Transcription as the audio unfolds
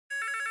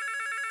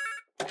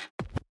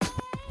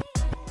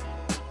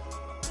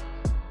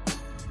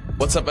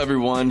What's up,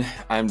 everyone?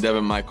 I'm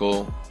Devin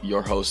Michael,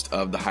 your host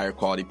of the Higher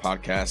Quality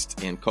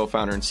Podcast and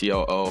co-founder and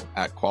COO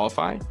at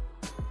Qualify.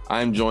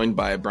 I'm joined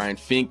by Brian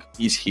Fink.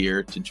 He's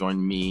here to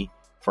join me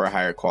for a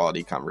higher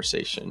quality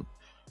conversation.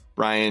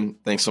 Brian,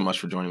 thanks so much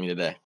for joining me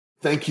today.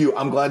 Thank you.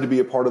 I'm glad to be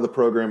a part of the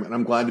program, and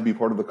I'm glad to be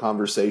part of the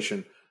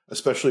conversation,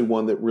 especially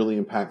one that really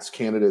impacts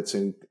candidates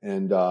and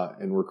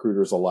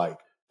recruiters alike.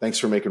 Thanks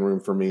for making room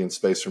for me and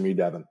space for me,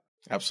 Devin.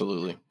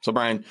 Absolutely. So,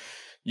 Brian,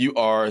 you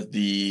are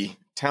the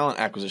talent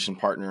acquisition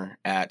partner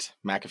at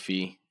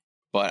McAfee,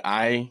 but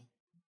I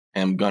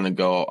am going to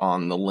go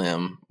on the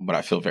limb, but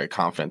I feel very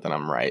confident that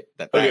I'm right,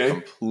 that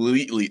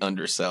completely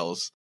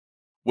undersells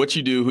what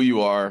you do, who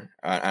you are,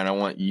 and I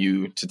want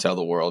you to tell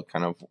the world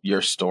kind of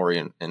your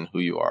story and who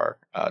you are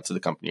to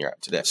the company you're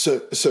at today.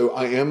 So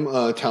I am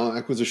a talent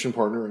acquisition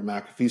partner at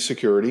McAfee's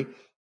Security.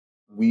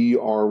 We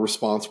are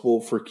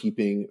responsible for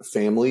keeping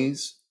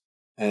families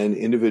and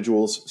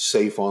individuals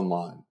safe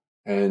online.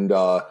 And,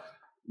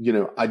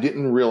 I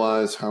didn't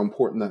realize how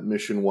important that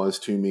mission was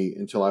to me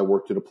until I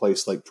worked at a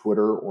place like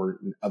Twitter, or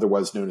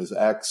otherwise known as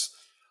X.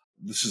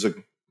 This is a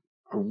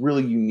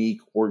really unique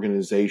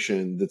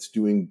organization that's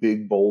doing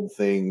big, bold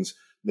things,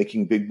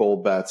 making big,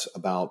 bold bets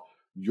about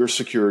your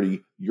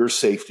security, your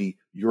safety,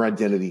 your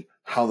identity,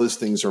 how those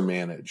things are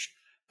managed.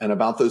 And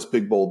about those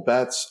big, bold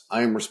bets,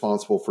 I am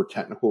responsible for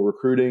technical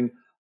recruiting.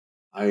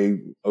 I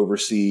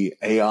oversee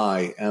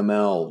AI,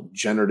 ML,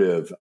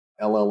 generative,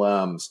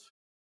 LLMs.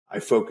 I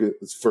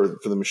focus for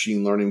the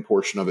machine learning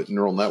portion of it,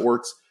 neural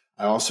networks.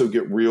 I also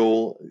get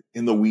real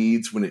in the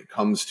weeds when it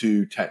comes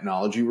to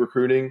technology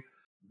recruiting,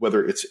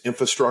 whether it's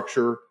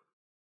infrastructure,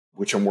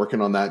 which I'm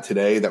working on that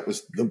today. That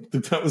was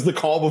the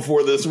call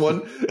before this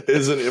one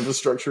is an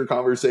infrastructure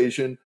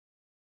conversation,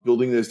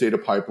 building those data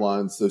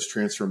pipelines, those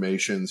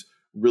transformations,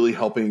 really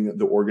helping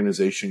the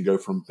organization go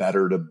from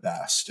better to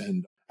best.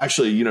 And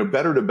actually,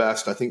 better to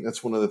best, I think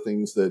that's one of the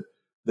things that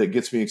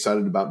gets me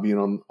excited about being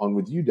on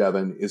with you,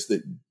 Devin, is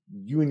that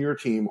you and your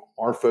team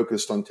are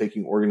focused on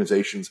taking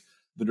organizations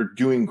that are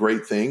doing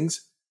great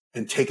things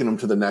and taking them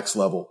to the next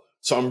level.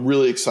 So I'm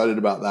really excited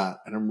about that.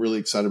 And I'm really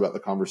excited about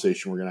the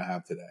conversation we're going to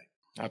have today.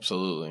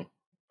 Absolutely.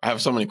 I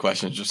have so many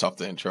questions just off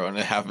the intro, and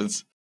it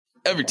happens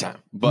every time.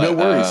 But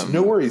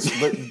no worries.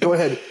 Go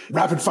ahead.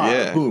 Rapid fire.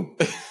 Yeah. Boom.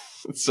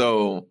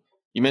 So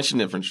you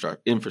mentioned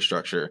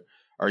infrastructure.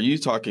 Are you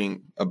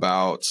talking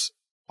about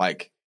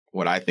like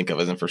what I think of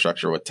as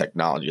infrastructure with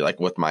technology, like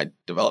with my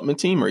development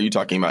team? Or are you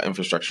talking about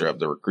infrastructure of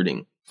the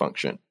recruiting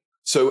function?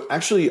 So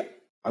actually,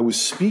 I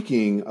was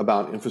speaking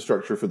about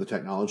infrastructure for the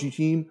technology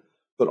team,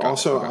 but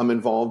I'm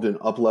involved in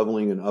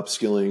up-leveling and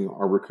upskilling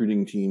our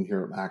recruiting team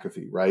here at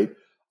McAfee, right?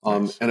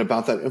 Nice. And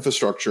about that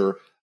infrastructure,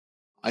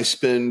 I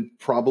spend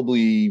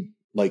probably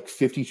like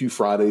 52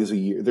 Fridays a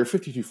year. There are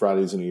 52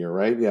 Fridays in a year,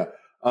 right? Yeah.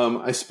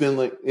 I spend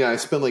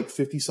like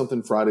 50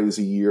 something Fridays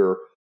a year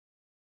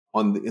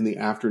in the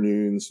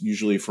afternoons,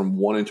 usually from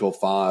 1 until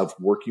 5,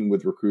 working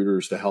with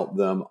recruiters to help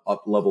them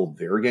up level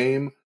their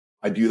game.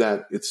 I do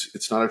that.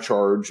 It's not a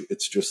charge.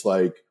 It's just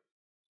like,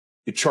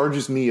 it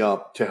charges me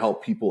up to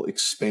help people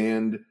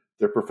expand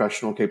their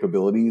professional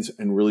capabilities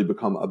and really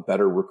become a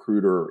better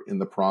recruiter in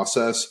the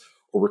process,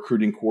 or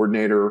recruiting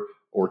coordinator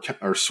or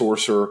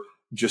sourcer.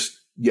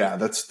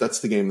 That's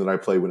the game that I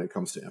play when it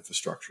comes to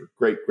infrastructure.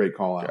 Great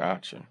call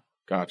out.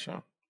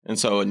 Gotcha. And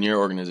so in your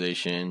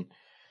organization,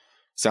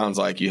 sounds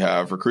like you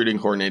have recruiting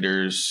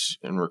coordinators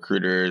and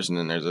recruiters, and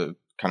then there's a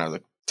kind of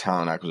the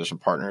talent acquisition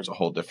partner is a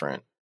whole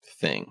different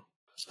thing.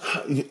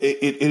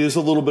 It is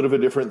a little bit of a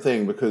different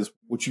thing, because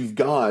what you've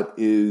got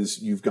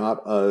is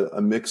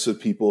a mix of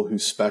people who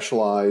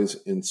specialize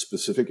in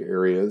specific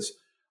areas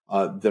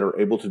that are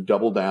able to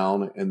double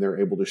down, and they're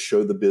able to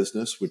show the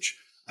business, which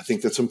I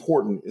think that's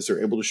important, is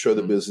they're able to show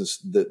the business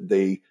that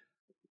they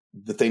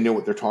know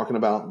what they're talking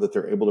about, that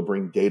they're able to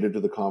bring data to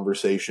the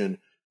conversation,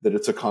 that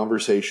it's a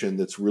conversation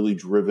that's really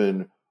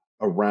driven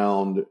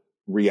around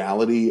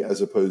reality,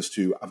 as opposed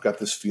to, I've got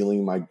this feeling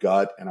in my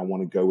gut and I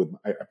want to go with,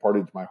 I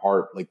partied to my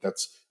heart.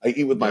 I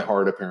eat with my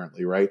heart,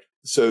 apparently, right?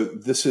 So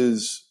this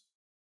is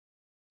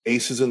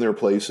aces in their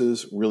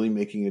places, really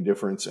making a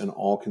difference in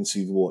all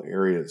conceivable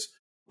areas.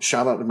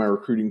 Shout out to my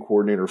recruiting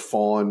coordinator,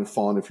 Fawn.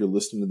 Fawn, if you're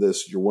listening to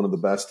this, you're one of the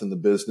best in the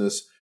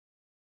business.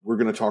 We're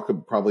going to talk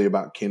probably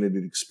about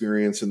candidate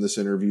experience in this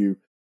interview.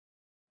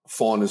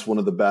 Fawn is one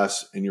of the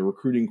best, and your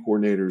recruiting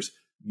coordinators,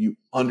 you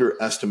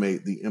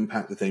underestimate the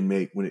impact that they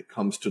make when it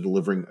comes to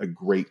delivering a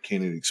great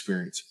candidate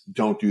experience.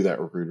 Don't do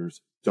that,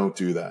 recruiters. Don't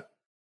do that.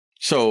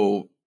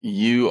 So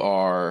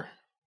you're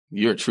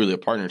truly a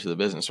partner to the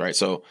business, right?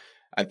 So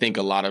I think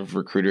a lot of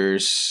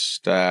recruiters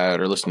that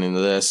are listening to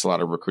this, a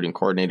lot of recruiting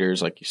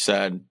coordinators, like you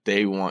said,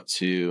 they want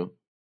to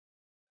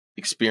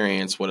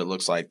experience what it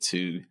looks like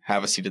to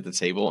have a seat at the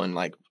table and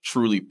like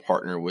truly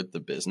partner with the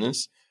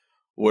business.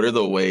 What are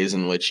the ways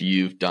in which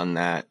you've done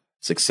that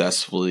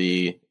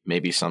successfully?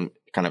 Maybe some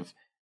kind of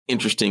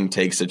interesting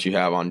takes that you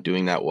have on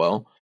doing that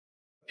well,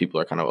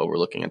 people are kind of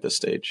overlooking at this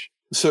stage.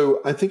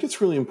 So I think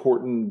it's really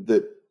important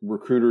that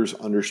recruiters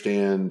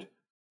understand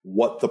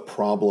what the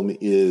problem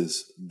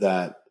is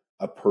that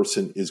a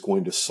person is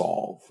going to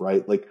solve,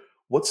 right? Like,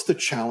 what's the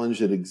challenge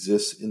that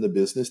exists in the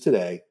business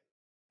today?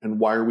 And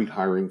why are we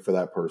hiring for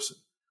that person?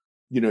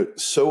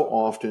 So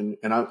often,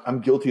 and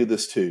I'm guilty of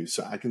this too,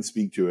 so I can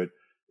speak to it,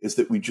 is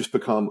that we just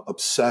become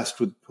obsessed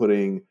with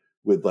putting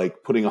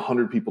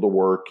 100 people to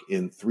work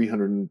in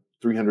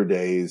 300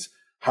 days.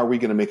 How are we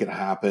going to make it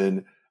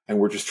happen? And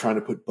we're just trying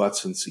to put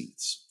butts in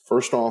seats.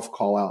 First off,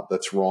 call out,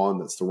 that's wrong.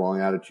 That's the wrong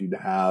attitude to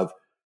have.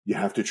 You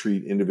have to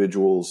treat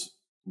individuals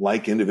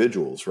like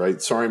individuals,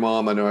 right? Sorry,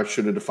 Mom. I know I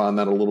should have defined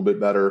that a little bit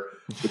better,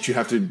 but you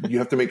have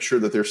to make sure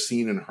that they're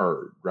seen and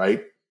heard,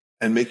 right?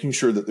 And making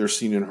sure that they're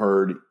seen and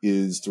heard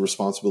is the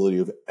responsibility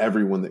of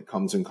everyone that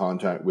comes in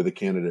contact with a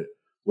candidate,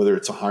 whether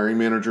it's a hiring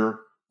manager,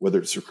 whether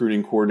it's a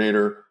recruiting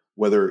coordinator,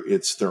 whether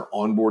it's their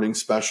onboarding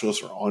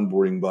specialist or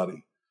onboarding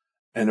buddy.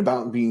 And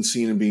about being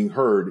seen and being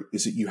heard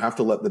is that you have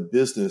to let the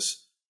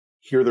business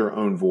hear their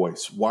own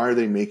voice. Why are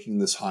they making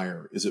this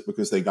hire? Is it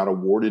because they got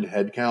awarded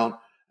headcount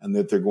and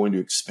that they're going to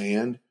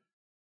expand?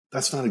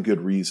 That's not a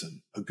good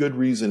reason. A good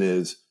reason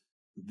is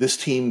this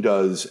team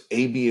does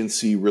A, B, and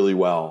C really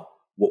well.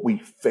 What we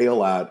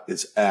fail at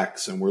is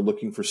X, and we're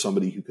looking for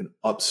somebody who can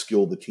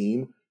upskill the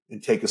team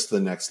and take us to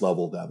the next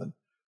level, Devin,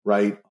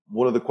 right?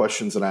 One of the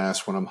questions that I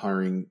ask when I'm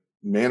hiring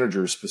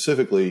managers,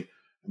 specifically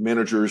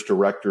managers,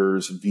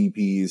 directors,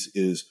 VPs,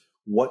 is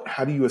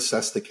how do you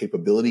assess the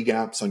capability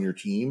gaps on your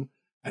team?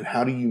 And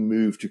how do you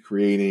move to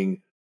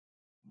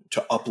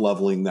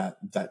up-leveling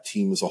that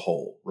team as a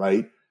whole,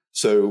 right?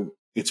 So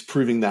it's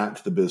proving that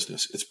to the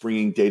business. It's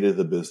bringing data to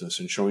the business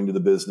and showing to the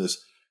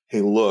business,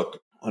 hey,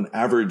 look, on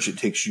average, it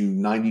takes you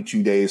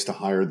 92 days to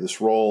hire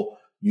this role.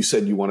 You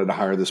said you wanted to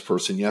hire this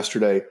person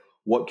yesterday.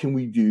 What can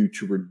we do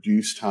to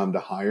reduce time to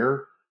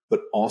hire,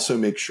 but also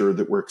make sure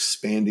that we're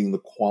expanding the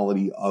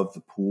quality of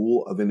the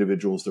pool of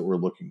individuals that we're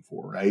looking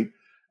for, right?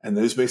 And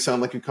those may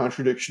sound like a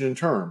contradiction in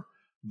term,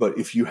 but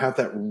if you have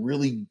that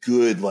really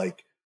good,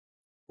 like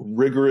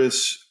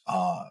rigorous,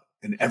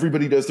 and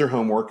everybody does their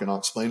homework, and I'll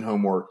explain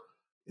homework,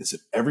 is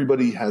that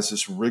everybody has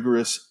this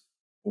rigorous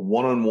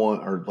one-on-one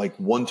or like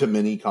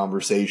one-to-many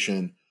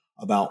conversation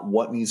about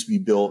what needs to be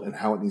built and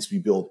how it needs to be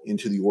built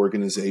into the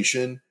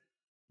organization,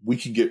 we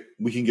can get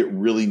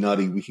really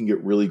nutty. We can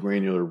get really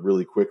granular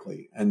really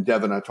quickly. And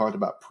Devin, I talked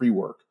about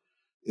pre-work,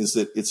 is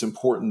that it's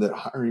important that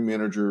hiring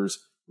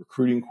managers,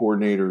 recruiting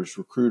coordinators,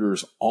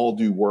 recruiters all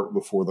do work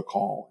before the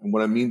call. And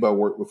what I mean by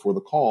work before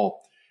the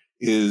call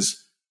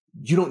is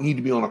you don't need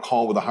to be on a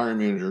call with a hiring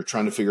manager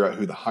trying to figure out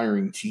who the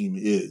hiring team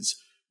is.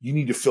 You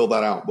need to fill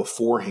that out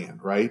beforehand,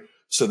 right?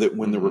 So that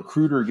when the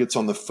recruiter gets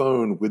on the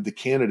phone with the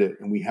candidate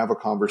and we have a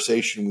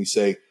conversation, we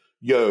say,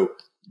 yo,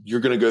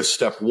 you're going to go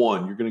step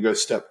 1, you're going to go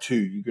step 2,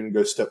 you're going to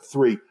go step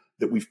 3,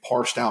 that we've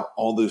parsed out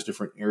all those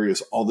different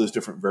areas, all those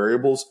different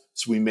variables.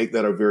 So we make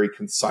that a very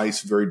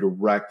concise, very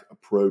direct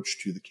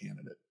approach to the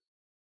candidate.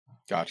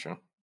 Gotcha.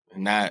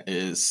 And that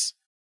is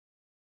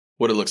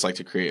what it looks like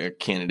to create a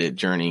candidate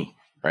journey,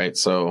 right?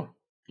 So,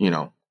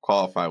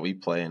 qualify, we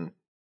play in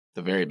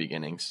the very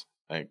beginnings,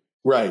 like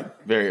right,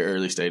 very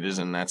early stages,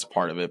 and that's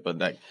part of it. But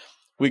that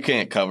we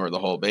can't cover the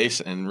whole base.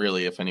 And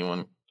really, if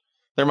anyone,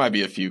 there might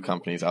be a few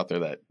companies out there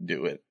that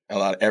do it.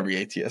 Every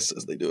ATS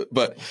says they do it,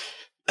 but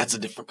that's a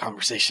different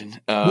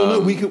conversation. No,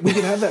 we could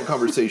have that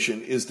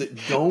conversation. Is that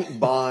don't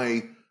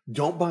buy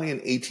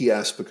an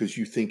ATS because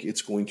you think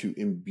it's going to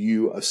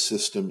imbue a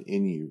system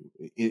into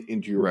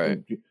your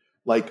right.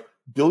 Like,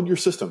 build your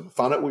system,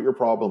 find out what your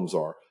problems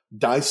are,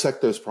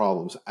 dissect those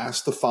problems,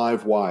 ask the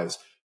 5 whys.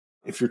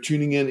 If you're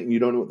tuning in and you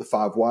don't know what the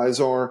 5 whys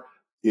are,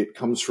 it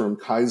comes from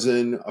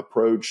Kaizen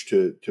approach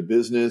to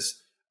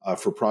business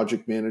for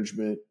project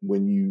management.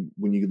 When you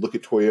look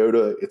at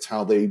Toyota, it's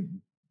how they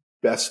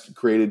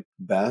created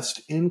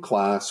best in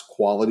class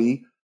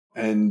quality,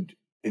 and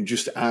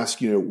just ask,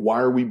 why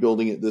are we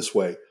building it this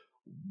way?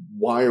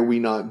 Why are we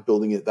not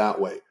building it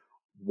that way?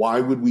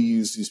 Why would we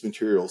use these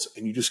materials?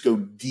 And you just go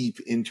deep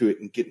into it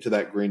and get into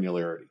that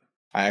granularity.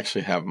 I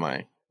actually have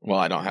I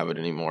don't have it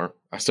anymore.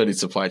 I studied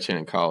supply chain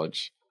in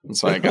college. And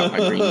so I got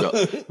my green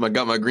belt. I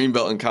got my green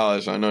belt in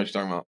college. I know what you're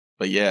talking about.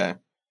 But yeah,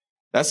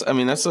 that's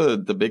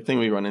the big thing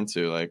we run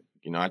into. Like,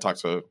 I talk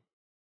to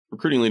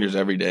recruiting leaders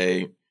every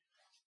day,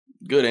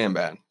 good and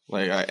bad.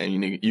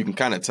 You can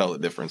kind of tell the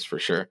difference for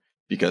sure,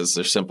 because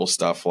there's simple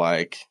stuff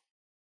like,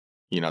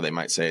 they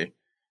might say,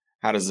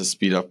 how does this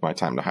speed up my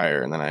time to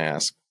hire? And then I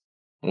ask,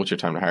 what's your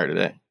time to hire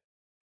today?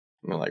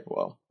 And they're like,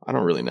 well, I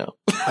don't really know.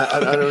 I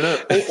don't know.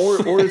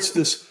 Or it's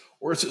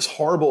this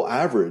horrible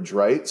average,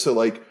 right? So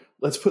like,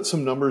 let's put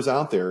some numbers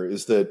out there.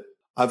 Is that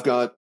I've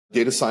got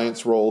data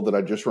science role that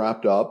I just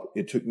wrapped up.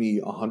 It took me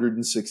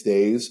 106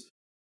 days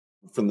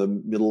from the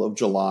middle of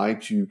July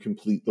to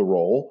complete the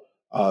role.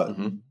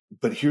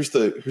 But here's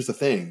the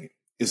thing,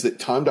 is that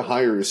time to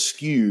hire is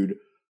skewed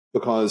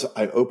because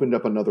I opened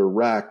up another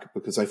rec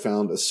because I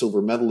found a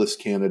silver medalist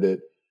candidate,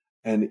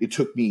 and it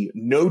took me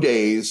no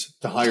days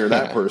to hire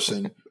that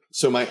person.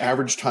 So my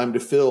average time to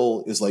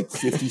fill is like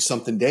 50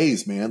 something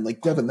days, man.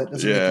 Like, Devin, that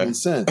doesn't make any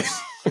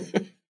sense.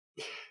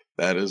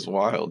 That is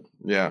wild.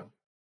 Yeah,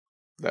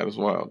 that is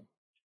wild.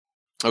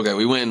 Okay,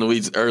 we went in the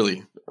weeds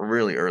early,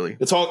 really early.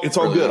 It's all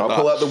good. I'll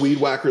pull out the weed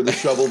whacker, the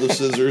shovel, the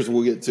scissors.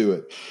 We'll get to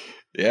it.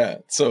 Yeah.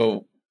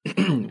 So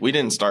we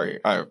didn't start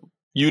here.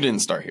 You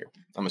didn't start here,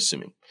 I'm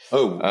assuming.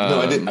 Oh,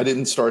 no, I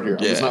didn't start here.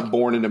 I was not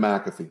born into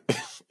McAfee.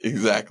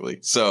 Exactly.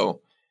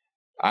 So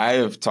I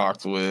have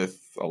talked with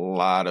a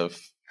lot of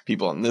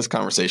people in this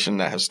conversation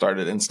that have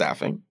started in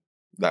staffing.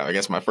 That, I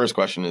guess my first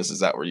question is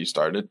that where you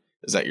started?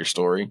 Is that your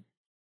story?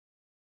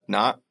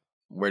 Not?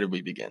 Where did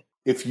we begin?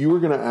 If you were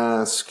going to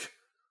ask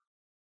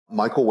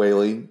Michael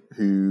Whaley,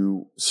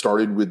 who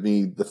started with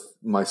me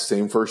my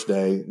same first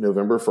day,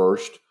 November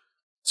 1st,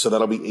 so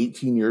that'll be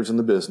 18 years in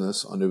the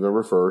business on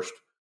November 1st,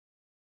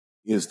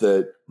 is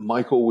that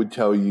Michael would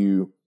tell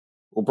you,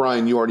 well,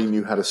 Brian, you already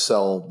knew how to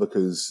sell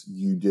because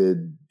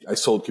I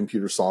sold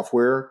computer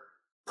software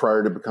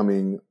prior to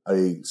becoming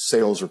a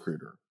sales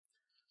recruiter.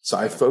 So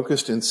I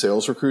focused in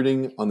sales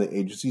recruiting on the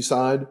agency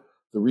side.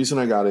 The reason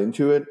I got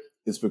into it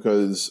is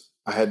because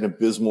I had an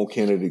abysmal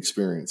candidate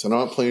experience. I'm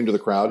not playing to the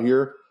crowd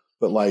here,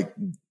 but like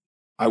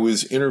I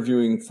was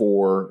interviewing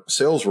for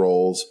sales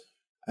roles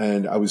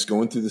and I was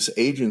going through this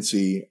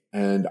agency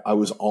and I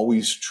was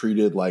always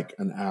treated like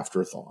an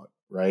afterthought,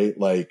 right?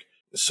 Like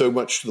so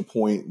much to the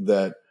point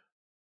that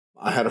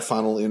I had a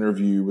final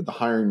interview with the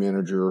hiring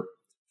manager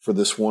for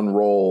this one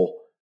role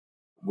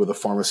with a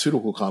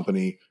pharmaceutical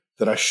company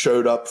that I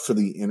showed up for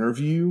the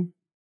interview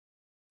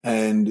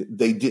and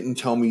they didn't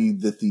tell me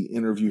that the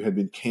interview had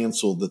been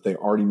canceled, that they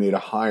already made a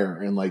hire.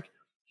 And like,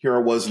 here I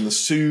was in the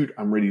suit.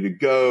 I'm ready to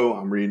go.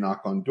 I'm ready to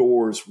knock on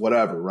doors,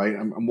 whatever, right?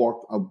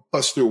 I'll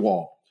bust through a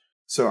wall.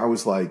 So I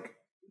was like,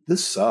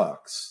 this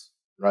sucks,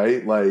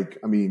 right? Like,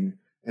 I mean,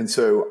 and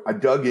so I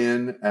dug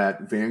in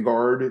at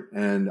Vanguard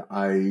and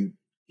I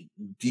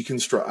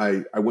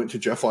went to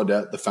Jeff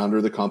Audette, the founder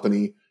of the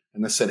company,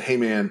 and I said, hey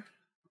man,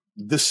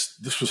 this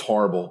was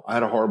horrible. I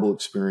had a horrible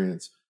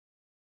experience.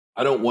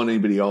 I don't want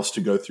anybody else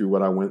to go through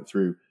what I went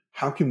through.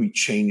 How can we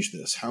change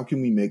this? How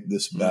can we make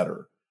this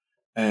better?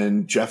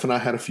 And Jeff and I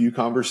had a few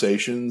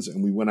conversations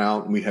and we went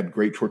out and we had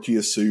great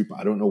tortilla soup.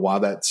 I don't know why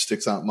that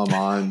sticks out in my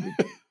mind.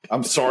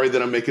 I'm sorry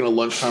that I'm making a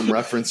lunchtime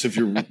reference if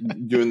you're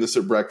doing this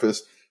at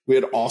breakfast. We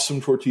had awesome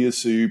tortilla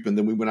soup and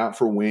then we went out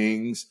for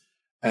wings.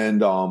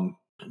 And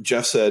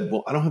Jeff said,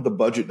 well, I don't have the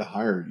budget to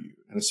hire you.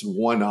 And I said,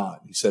 why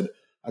not? He said,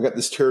 I got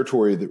this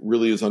territory that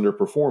really is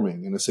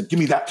underperforming. And I said, give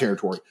me that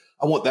territory.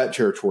 I want that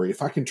territory.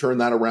 If I can turn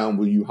that around,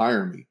 will you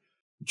hire me?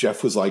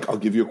 Jeff was like, I'll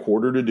give you a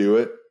quarter to do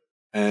it.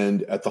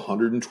 And at the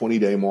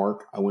 120-day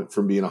mark, I went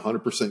from being a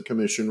 100%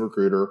 commission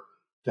recruiter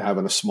to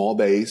having a small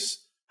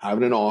base,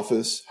 having an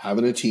office,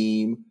 having a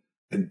team,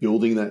 and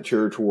building that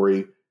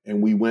territory.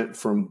 And we went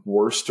from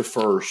worst to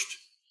first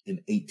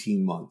in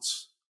 18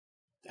 months.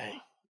 Dang.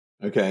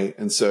 Okay.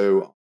 And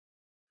so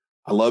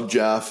I love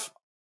Jeff.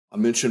 I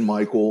mentioned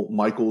Michael.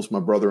 Michael's my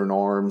brother in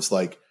arms.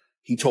 Like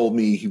he told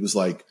me, he was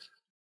like,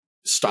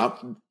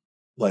 stop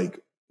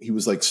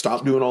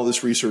doing all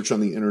this research on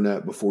the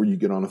internet before you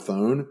get on a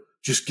phone.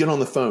 Just get on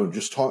the phone,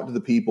 just talk to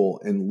the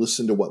people and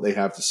listen to what they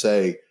have to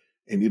say.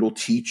 And it'll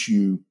teach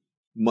you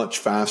much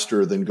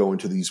faster than going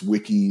to these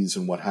wikis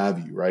and what have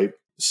you. Right.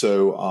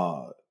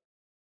 So,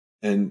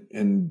 and,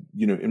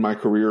 you know, in my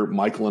career,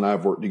 Michael and I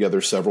have worked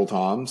together several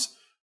times.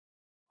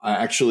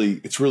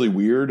 It's really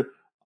weird.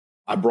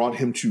 I brought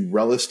him to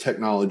Relis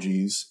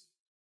Technologies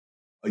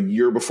a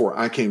year before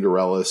I came to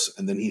Relis,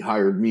 and then he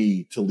hired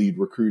me to lead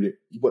recruiting.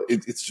 But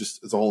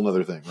it's a whole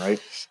nother thing, right?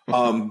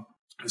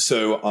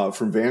 So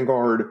from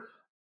Vanguard,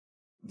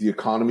 the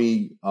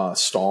economy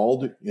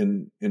stalled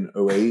in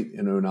 08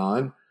 and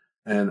 09,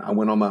 and I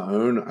went on my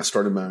own. I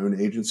started my own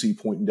agency,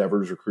 Point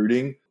Endeavors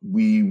Recruiting.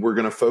 We were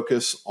going to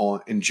focus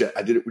on, and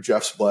I did it with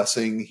Jeff's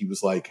blessing. He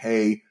was like,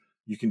 hey,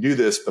 you can do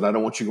this, but I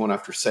don't want you going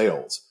after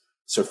sales.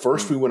 So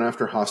first we went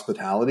after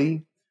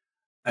hospitality,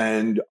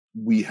 and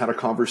we had a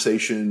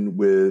conversation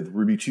with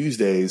Ruby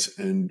Tuesdays,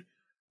 and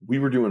we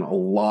were doing a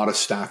lot of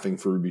staffing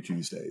for Ruby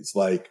Tuesdays.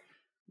 Like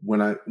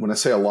when I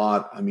say a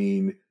lot, I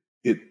mean,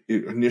 it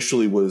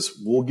initially was,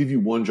 we'll give you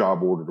one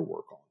job order to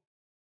work on.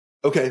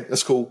 Okay,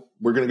 that's cool.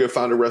 We're going to go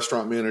find a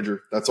restaurant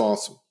manager. That's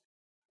awesome.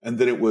 And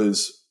then it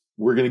was,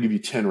 we're going to give you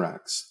 10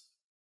 racks.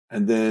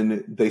 And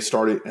then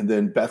and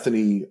then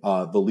Bethany,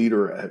 the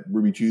leader at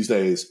Ruby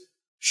Tuesdays,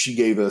 she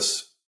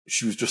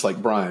was just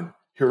like, Brian,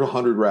 here are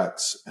 100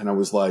 recs. And I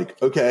was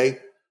like, okay.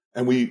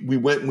 And we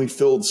went and we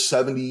filled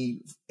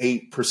 78%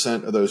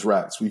 of those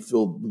recs. We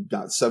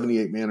got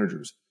 78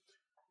 managers.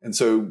 And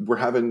so we're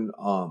having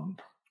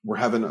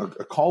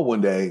a call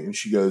one day and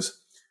she goes,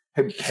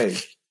 Hey,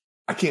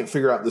 I can't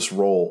figure out this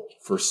role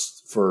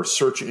for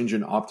search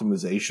engine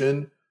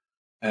optimization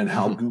and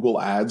how Google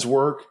ads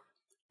work.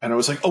 And I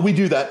was like, oh, we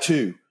do that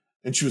too.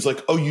 And she was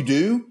like, oh, you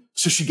do?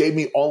 So she gave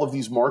me all of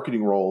these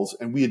marketing roles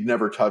and we had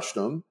never touched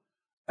them.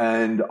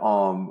 And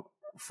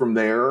from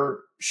there,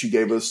 she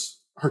gave us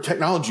her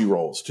technology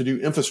roles to do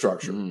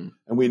infrastructure and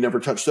we had never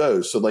touched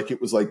those. So like, it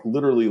was like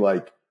literally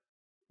like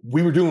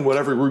we were doing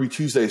whatever Ruby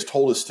Tuesdays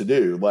told us to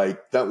do.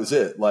 Like that was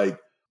it. Like,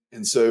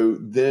 and so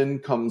then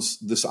comes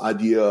this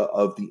idea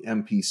of the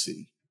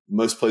MPC,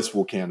 most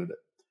placeable candidate.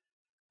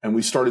 And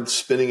we started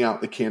spinning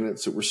out the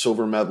candidates that were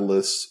silver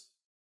medalists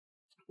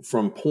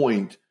from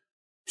Point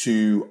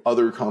to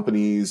other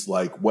companies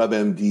like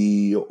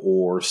WebMD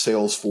or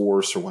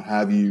Salesforce or what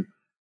have you.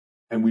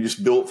 And we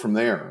just built from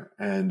there.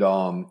 And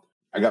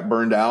I got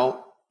burned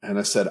out and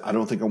I said, I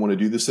don't think I want to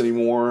do this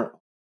anymore.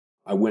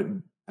 I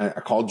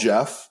called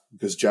Jeff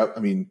because Jeff, I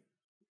mean,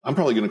 I'm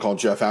probably going to call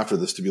Jeff after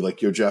this to be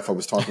like, yo, Jeff, I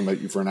was talking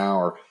about you for an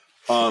hour.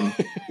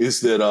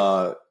 Is that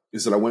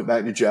I went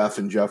back to Jeff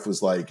and Jeff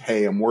was like,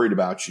 hey, I'm worried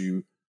about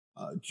you.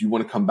 Do you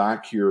want to come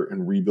back here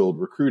and rebuild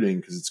recruiting?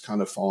 Because it's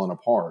kind of fallen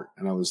apart.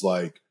 And I was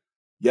like,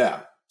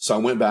 yeah. So I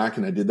went back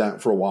and I did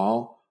that for a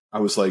while. I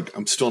was like,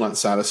 I'm still not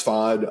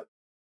satisfied.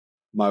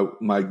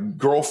 My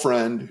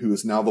girlfriend, who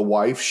is now the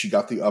wife, she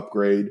got the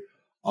upgrade.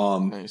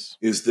 Nice.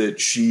 Is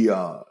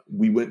that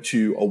we went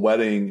to a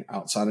wedding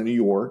outside of New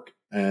York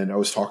and I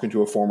was talking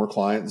to a former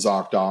client,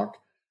 ZocDoc,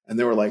 and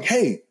they were like,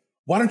 hey,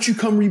 why don't you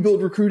come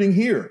rebuild recruiting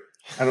here?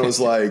 And I was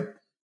like,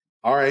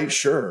 all right,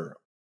 sure.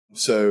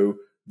 So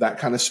that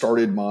kind of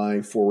started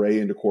my foray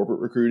into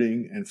corporate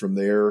recruiting. And from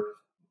there,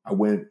 I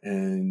went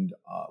and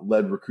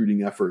led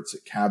recruiting efforts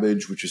at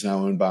Cabbage, which is now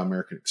owned by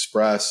American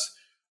Express,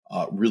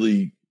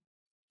 really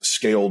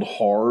scaled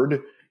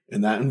hard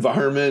in that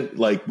environment.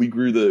 Like we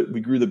grew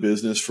the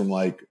business from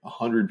like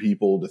 100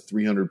 people to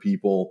 300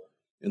 people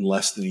in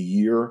less than a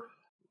year.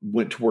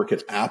 Went to work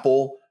at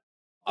Apple.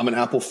 I'm an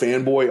Apple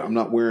fanboy. I'm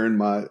not wearing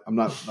my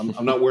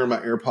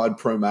AirPod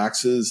Pro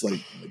Maxes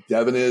like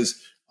Devin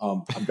is.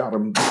 I've got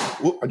them.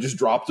 I just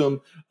dropped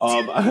them.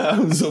 I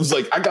was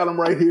like, I got them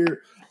right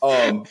here.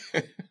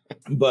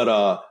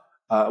 But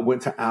I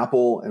went to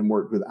Apple and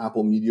worked with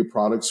Apple Media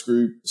Products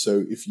Group.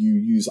 So if you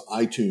use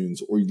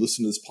iTunes or you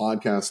listen to this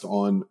podcast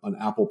on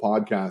Apple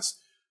Podcasts,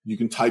 you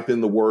can type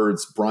in the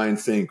words Brian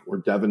Fink or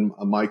Devin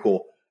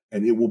Michael,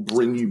 and it will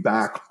bring you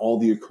back all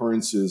the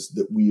occurrences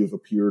that we have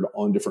appeared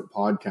on different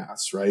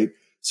podcasts, right?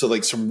 So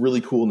like some really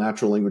cool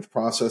natural language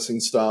processing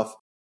stuff.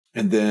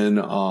 And then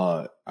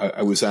I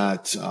was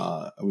at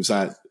AWS,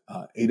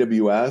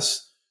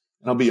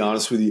 and I'll be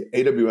honest with you,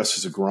 AWS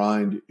is a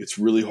grind. It's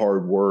really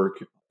hard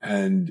work.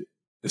 And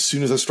as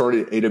soon as I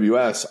started at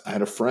AWS, I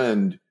had a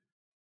friend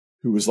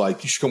who was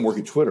like, you should come work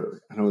at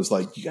Twitter. And I was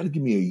like, you got to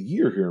give me a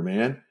year here,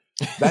 man.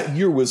 That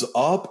year was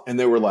up and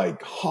they were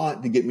like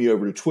hot to get me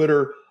over to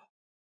Twitter.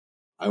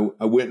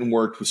 I went and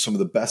worked with some of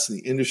the best in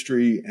the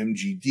industry,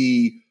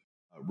 MGD,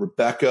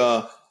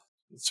 Rebecca,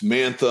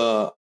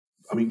 Samantha.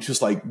 I mean,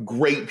 just like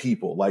great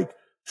people. Like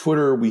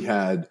Twitter, we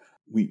had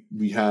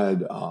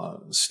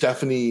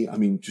Stephanie. I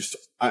mean, just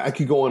I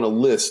could go on a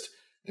list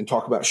and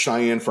talk about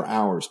Cheyenne for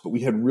hours, but we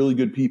had really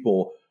good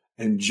people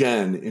and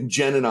Jen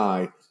and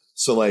I.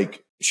 So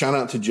like, shout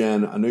out to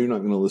Jen. I know you're not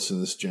going to listen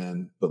to this,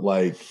 Jen, but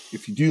like,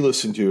 if you do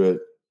listen to it,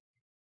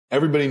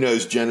 everybody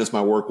knows Jen is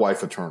my work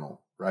wife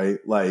eternal, right?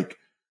 Like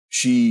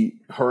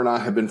her and I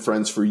have been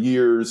friends for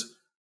years.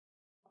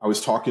 I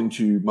was talking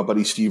to my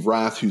buddy Steve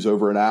Rath, who's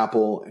over at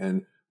Apple,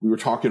 and we were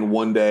talking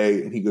one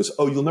day and he goes,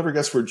 oh, you'll never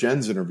guess where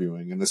Jen's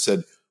interviewing. And I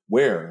said,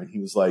 where? And he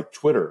was like,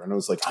 Twitter. And I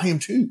was like, I am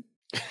too.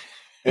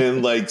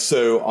 And like,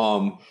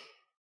 so,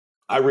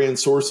 I ran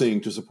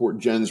sourcing to support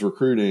Jen's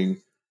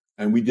recruiting,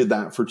 and we did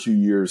that for 2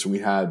 years and we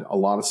had a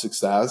lot of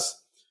success.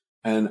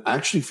 And I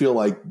actually feel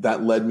like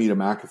that led me to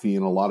McAfee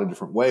in a lot of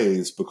different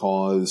ways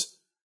because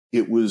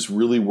it was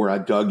really where I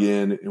dug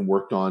in and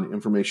worked on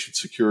information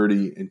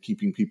security and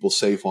keeping people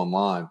safe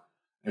online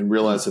and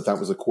realized that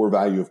was a core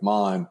value of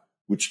mine,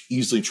 which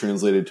easily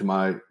translated to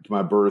my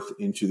birth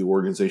into the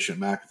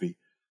organization at McAfee.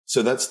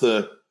 So that's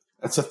a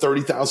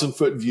 30,000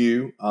 foot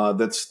view.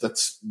 That's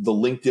the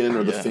LinkedIn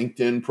or the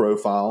FinkedIn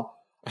profile.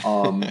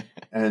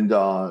 And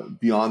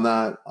beyond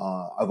that,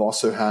 I've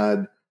also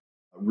had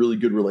a really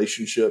good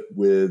relationship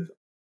with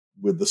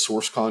the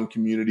SourceCon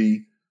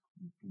community,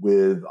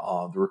 with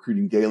the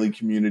Recruiting Daily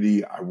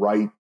community. I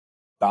write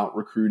about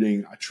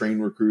recruiting. I train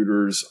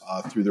recruiters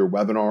through their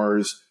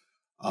webinars.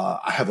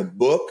 I have a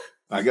book.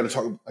 I got to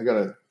talk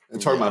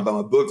about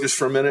my book just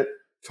for a minute.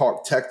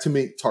 Talk Tech to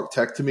Me.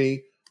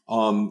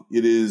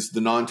 It is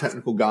the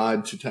non-technical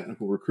guide to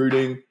technical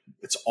recruiting.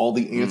 It's all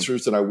the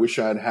answers that I wish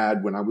I had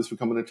had when I was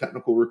becoming a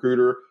technical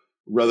recruiter,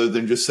 rather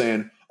than just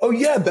saying, oh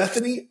yeah,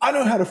 Bethany, I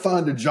know how to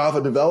find a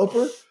Java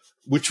developer,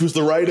 which was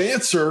the right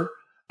answer.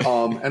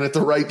 And at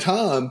the right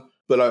time.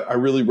 But I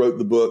really wrote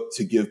the book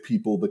to give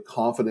people the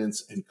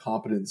confidence and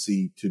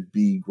competency to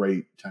be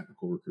great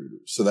technical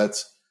recruiters. So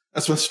that's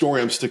my story.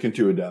 I'm sticking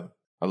to it, Devin.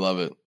 I love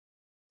it.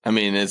 I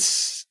mean,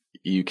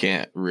 you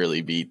can't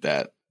really beat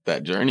that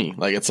journey.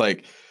 Like it's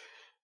like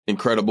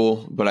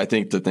incredible. But I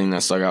think the thing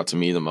that stuck out to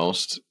me the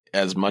most,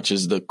 as much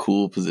as the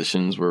cool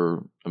positions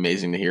were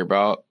amazing to hear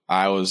about,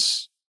 I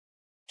was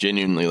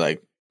genuinely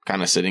like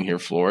kind of sitting here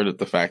floored at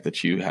the fact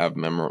that you have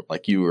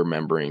you were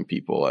remembering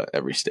people at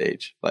every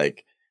stage,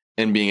 like,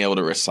 and being able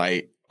to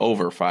recite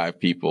over 5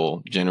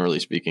 people,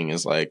 generally speaking,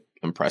 is like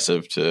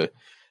impressive. To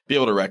be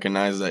able to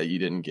recognize that you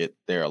didn't get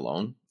there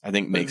alone, I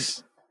think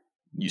makes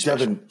you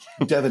special.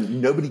 Devin,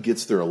 nobody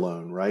gets there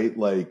alone, right?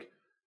 Like,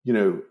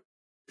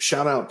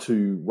 shout out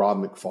to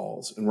Rob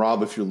McFalls. And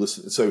Rob, if you're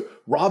listening, so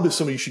Rob is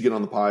somebody you should get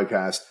on the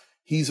podcast.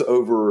 He's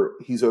over,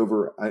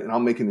 and I'll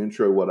make an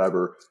intro,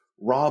 whatever.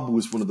 Rob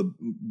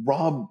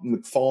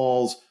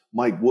McFalls,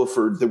 Mike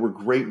Wooford. They were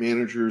great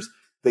managers.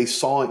 They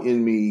saw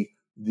in me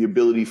the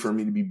ability for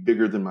me to be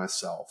bigger than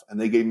myself. And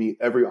they gave me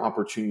every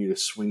opportunity to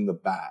swing the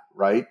bat.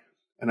 Right.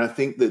 And I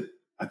think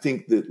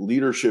that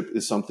leadership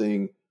is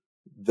something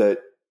that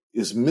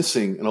is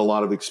missing in a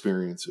lot of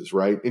experiences.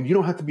 Right. And you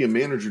don't have to be a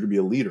manager to be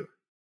a leader.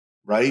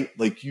 Right.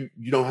 Like you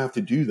don't have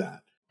to do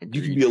that. Agreed.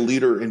 You can be a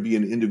leader and be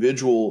an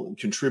individual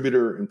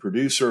contributor and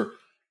producer.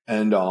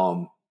 And,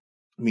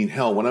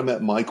 hell, when I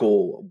met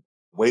Michael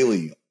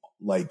Whaley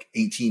like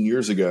 18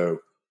 years ago,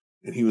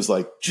 and he was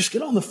like, just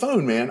get on the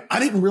phone, man. I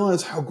didn't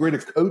realize how great a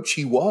coach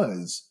he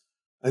was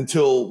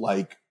until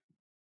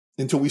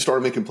we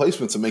started making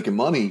placements and making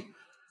money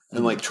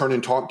and like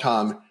turning talk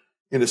time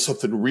into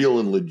something real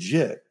and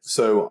legit.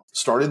 So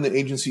started in the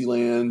agency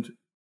land,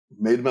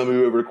 made my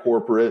move over to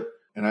corporate.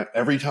 And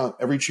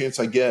every chance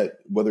I get,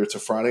 whether it's a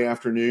Friday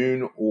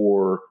afternoon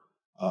or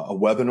a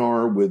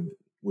webinar with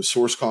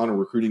SourceCon or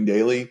Recruiting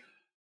Daily,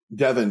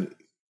 Devin,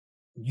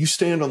 you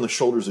stand on the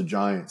shoulders of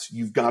giants.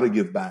 You've got to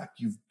give back.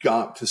 You've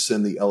got to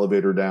send the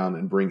elevator down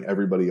and bring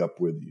everybody up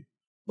with you.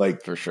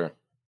 Like, for sure.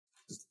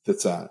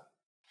 That's that.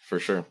 For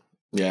sure.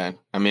 Yeah.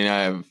 I mean,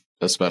 I have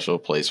a special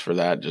place for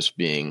that, just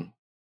being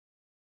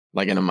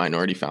like in a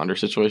minority founder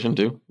situation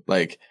too.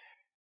 Like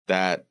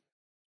that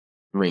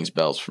rings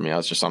bells for me. I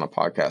was just on a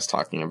podcast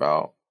talking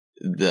about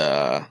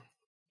the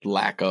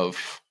lack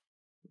of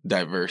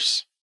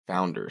diverse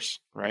founders,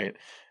 right?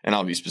 And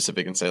I'll be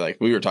specific and say, like,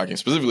 we were talking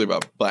specifically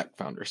about Black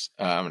founders,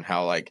 and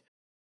how like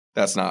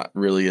that's not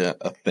really a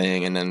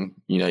thing. And then,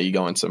 you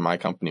go into my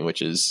company,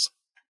 which is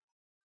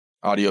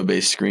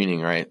audio-based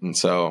screening, right? And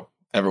so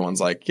everyone's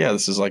like, yeah,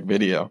 this is like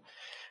video.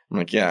 I'm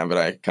like, yeah, but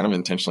I kind of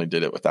intentionally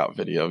did it without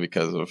video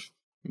because of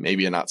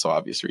maybe a not so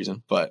obvious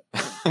reason, but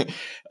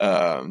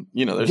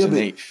there's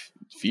innate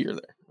fear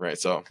there, right?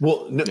 So,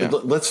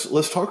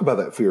 let's talk about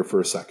that fear for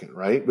a second,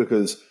 right?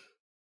 Because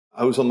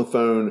I was on the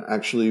phone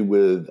actually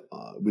with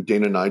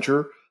Dana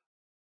Niger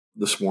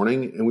this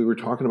morning, and we were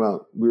talking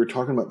about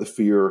the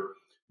fear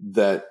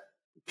that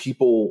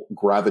people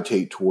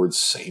gravitate towards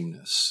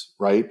sameness,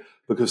 right?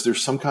 Because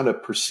there's some kind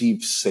of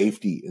perceived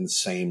safety in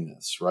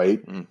sameness,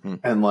 right? Mm-hmm.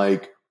 And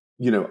like,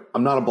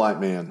 I'm not a Black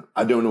man.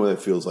 I don't know what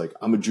that feels like.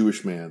 I'm a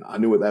Jewish man. I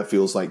know what that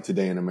feels like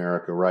today in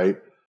America, right?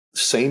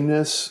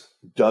 Sameness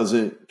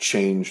doesn't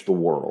change the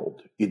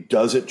world. It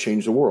doesn't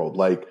change the world.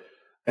 Like,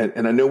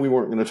 and I know we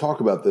weren't going to talk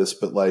about this,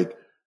 but like,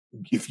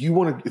 if you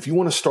want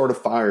to start a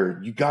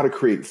fire, you got to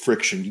create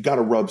friction. You got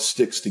to rub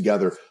sticks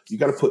together. You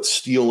got to put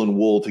steel and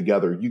wool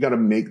together. You got to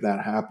make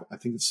that happen. I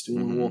think it's steel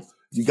and wool.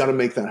 You got to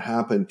make that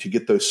happen to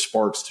get those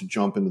sparks to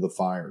jump into the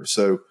fire.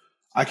 So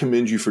I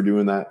commend you for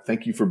doing that.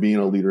 Thank you for being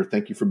a leader.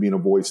 Thank you for being a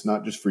voice,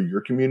 not just for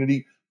your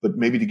community, but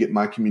maybe to get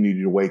my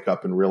community to wake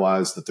up and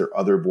realize that there are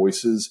other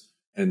voices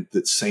and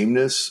that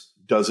sameness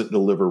doesn't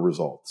deliver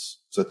results.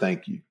 So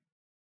thank you.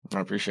 I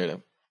appreciate it.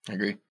 I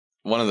agree.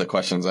 One of the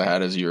questions I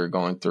had as you were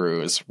going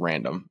through is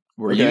random.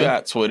 Were you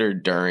at Twitter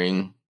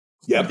during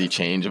the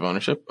change of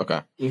ownership?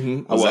 Okay.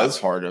 Mm-hmm.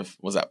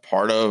 Was that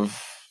part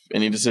of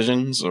any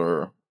decisions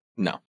or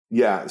no?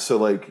 Yeah. So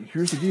like,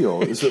 here's the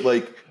deal. Is it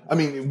like,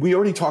 we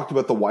already talked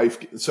about the wife.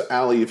 So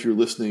Allie, if you're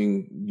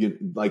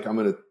listening,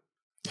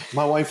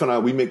 my wife and I,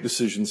 we make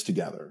decisions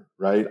together,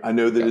 right? I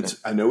know that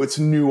I know it's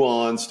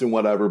nuanced and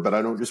whatever, but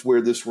I don't just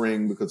wear this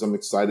ring because I'm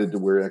excited to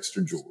wear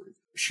extra jewelry.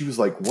 She was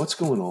like, what's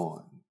going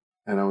on?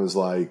 And I was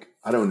like,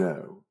 I don't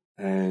know.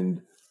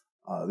 And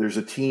there's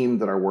a team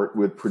that I worked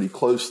with pretty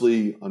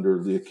closely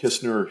under Leah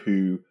Kistner,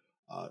 who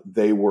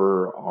they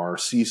were our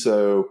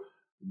CISO,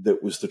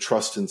 that was the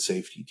trust and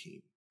safety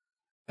team.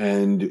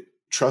 And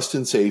trust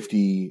and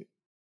safety,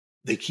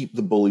 they keep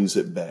the bullies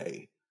at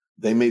bay.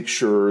 They make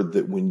sure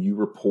that when you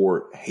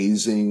report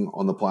hazing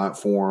on the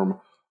platform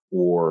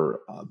or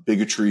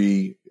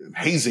bigotry,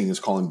 hazing is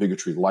calling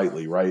bigotry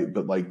lightly, right?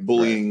 But like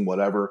bullying,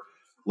 whatever,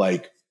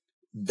 like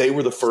they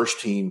were the first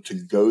team to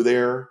go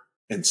there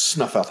and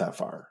snuff out that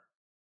fire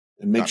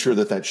and make sure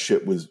that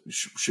shit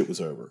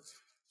was over.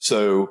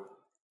 So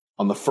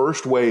on the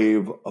first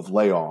wave of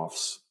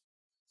layoffs,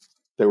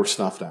 they were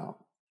snuffed out.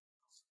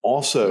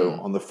 Also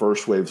on the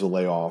first waves of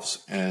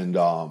layoffs, and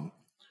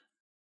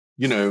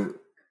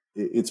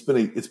it's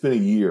been a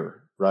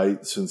year,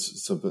 right,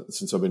 since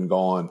I've been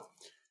gone,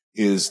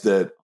 is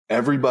that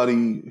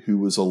everybody who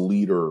was a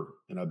leader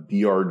in a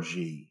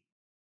BRG,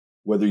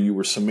 whether you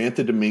were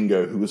Samantha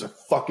Domingo, who was a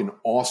fucking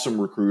awesome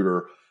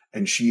recruiter,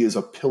 and she is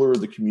a pillar of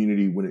the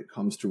community when it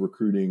comes to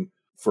recruiting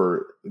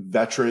for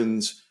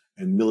veterans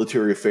and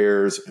military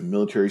affairs and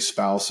military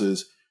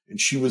spouses,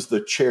 and she was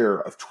the chair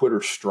of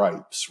Twitter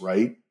Stripes,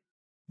 right?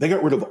 They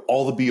got rid of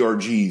all the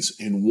BRGs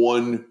in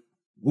one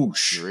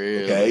whoosh.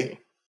 Really? Okay.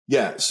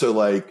 Yeah. So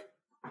like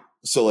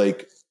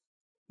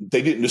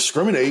they didn't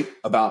discriminate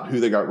about who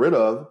they got rid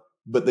of,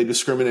 but they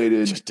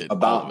discriminated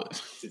about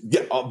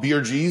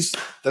BRGs.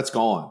 That's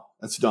gone.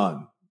 That's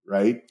done.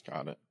 Right.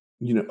 Got it.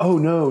 Oh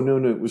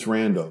no, it was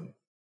random.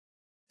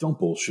 don't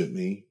bullshit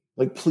me.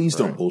 Like, please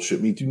don't bullshit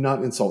me. Do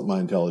not insult my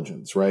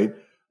intelligence, right?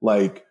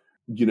 Like,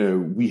 you know,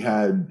 we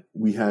had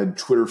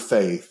Twitter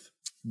Faith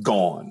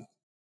gone.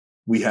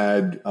 We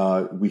had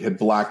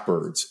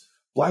Blackbirds.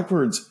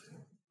 Blackbirds,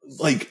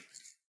 like,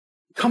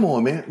 come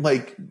on, man.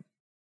 Like,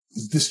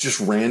 this just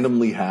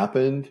randomly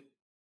happened.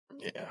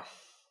 Yeah.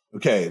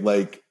 Okay,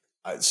 like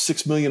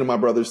 6 million of my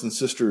brothers and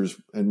sisters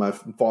and my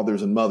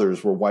fathers and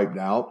mothers were wiped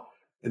out.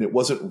 And it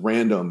wasn't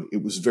random.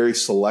 It was very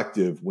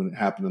selective when it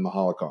happened in the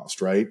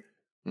Holocaust, right?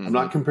 Mm-hmm. I'm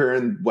not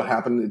comparing what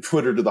happened in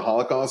Twitter to the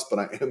Holocaust, but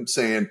I am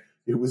saying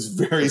it was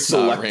very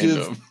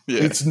selective. Not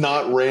yeah. It's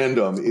not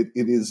random. It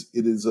is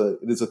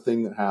a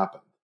thing that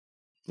happened.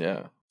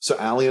 Yeah. So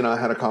Allie and I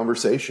had a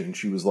conversation.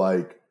 She was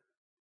like,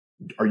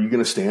 are you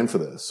going to stand for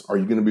this? Are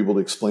you going to be able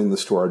to explain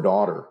this to our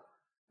daughter?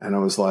 And I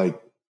was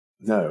like,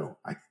 no,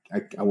 I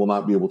will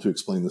not be able to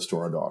explain this to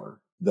our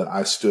daughter, that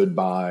I stood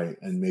by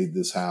and made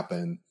this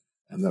happen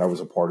and that I was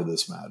a part of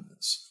this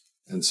madness.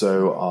 And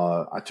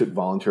so I took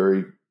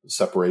voluntary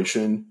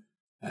separation,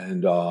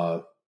 and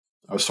I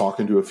was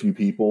talking to a few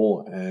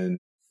people, and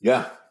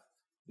yeah,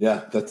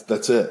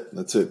 that's it.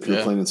 That's it.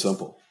 Pure, plain and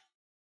simple.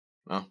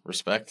 Well,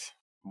 respect.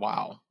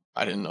 Wow.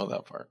 I didn't know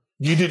that part.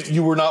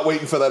 You were not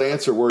waiting for that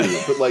answer, were you?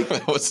 But like,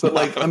 dude,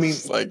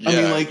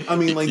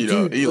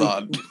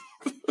 Elon.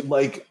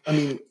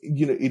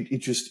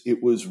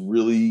 It was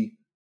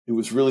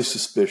really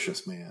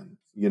suspicious, man.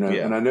 You know,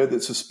 and I know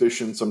that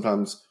suspicion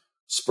sometimes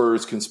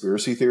spurs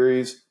conspiracy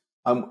theories.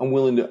 I'm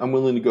willing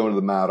to go into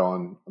the mat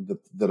on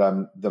that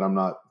I'm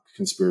not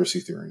conspiracy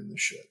theorying this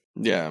shit.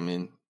 Yeah, I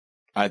mean,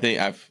 I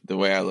think the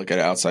way I look at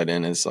it outside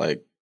in is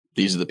like,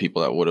 these are the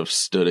people that would have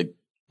stood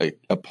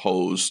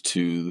opposed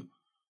to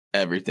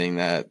everything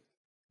that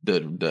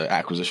the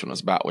acquisition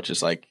was about, which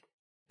is like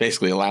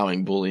basically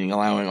allowing bullying,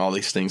 allowing all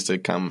these things to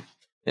come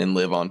and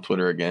live on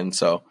Twitter again.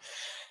 So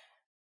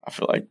I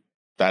feel like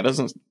that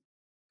doesn't.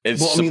 It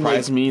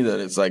surprised me that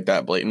it's like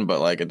that blatant,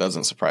 but like it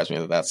doesn't surprise me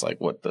that that's like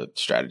what the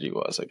strategy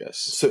was, I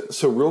guess.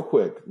 So real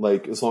quick,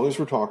 like, as long as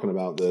we're talking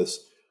about this,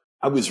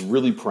 I was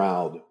really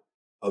proud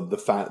of the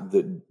fact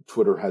that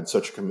Twitter had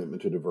such a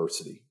commitment to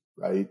diversity,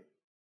 right?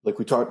 Like,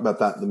 we talked about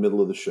that in the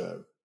middle of the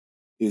show,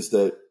 is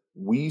that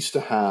we used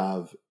to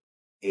have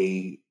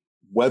a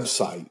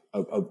website,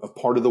 a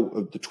part of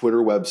the Twitter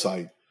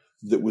website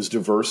that was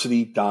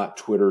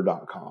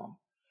diversity.twitter.com.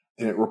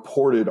 And it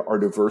reported our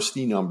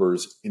diversity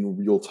numbers in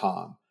real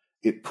time.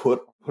 It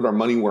put our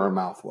money where our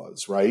mouth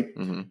was, right?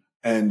 Mm-hmm.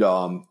 And,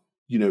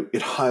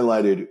 it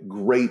highlighted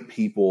great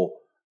people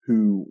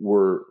who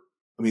were,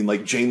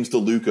 like James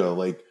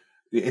DeLuca,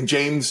 and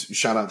James,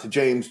 shout out to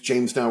James.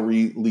 James now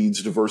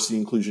leads diversity,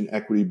 inclusion,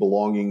 equity,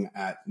 belonging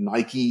at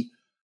Nike.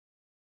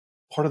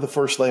 Part of the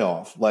first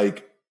layoff.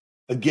 Like,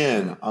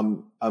 again, I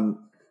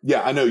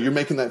know you're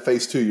making that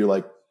face too. You're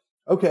like,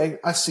 okay,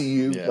 I see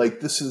you. Yeah. Like,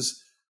 this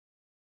is,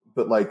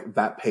 but like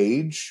that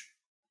page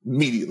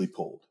immediately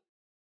pulled,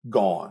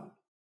 gone.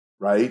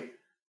 Right.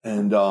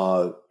 And,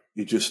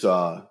 it just,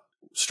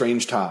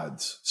 strange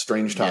tides.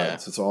 Yeah.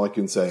 That's all I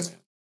can say, man.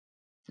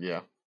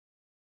 Yeah.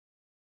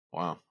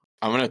 Wow.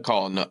 I'm going to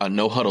call a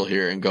no huddle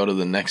here and go to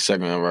the next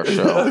segment of our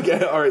show.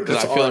 Okay. All right.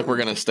 Because I feel like we're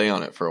going to stay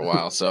on it for a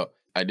while. So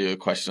I do a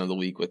question of the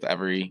week with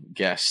every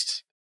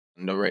guest.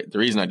 The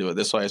reason I do it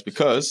this way is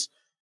because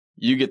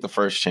you get the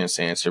first chance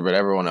to answer, but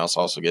everyone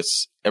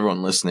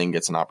listening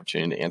gets an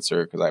opportunity to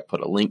answer, because I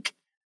put a link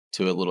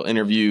to a little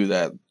interview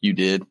that you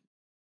did.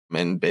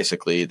 And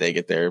basically they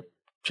get their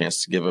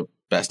chance to give a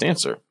best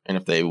answer. And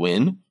if they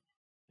win,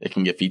 they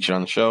can get featured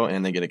on the show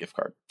and they get a gift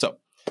card. So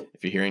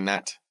if you're hearing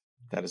that,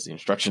 that is the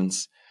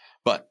instructions.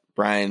 But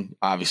Brian,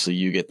 obviously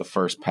you get the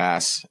first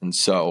pass. And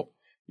so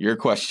your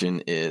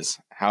question is,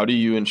 how do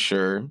you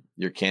ensure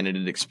your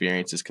candidate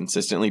experience is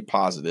consistently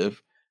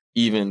positive,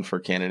 even for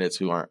candidates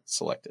who aren't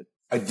selected?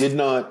 I did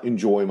not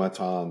enjoy my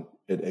time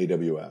at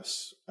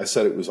AWS. I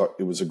said it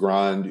was a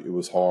grind. It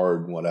was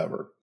hard,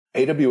 whatever.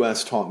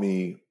 AWS taught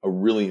me a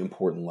really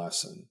important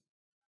lesson.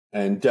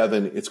 And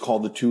Devin, it's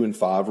called the 2 and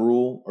 5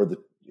 rule,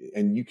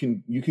 and you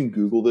can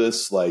Google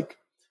this,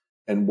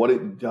 and what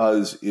it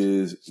does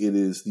is it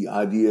is the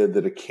idea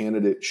that a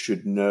candidate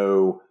should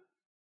know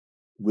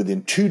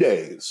within 2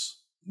 days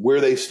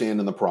where they stand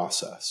in the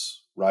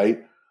process,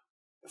 right?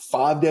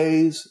 5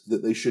 days,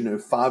 that they should know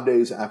 5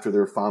 days after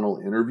their final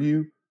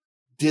interview,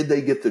 did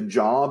they get the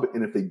job?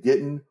 And if they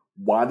didn't,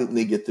 why didn't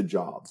they get the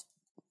job?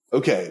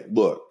 Okay,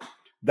 look,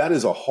 that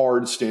is a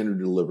hard standard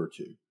to deliver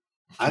to.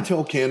 I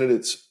tell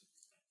candidates,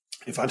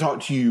 if I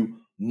talk to you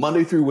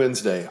Monday through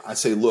Wednesday, I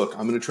say, look,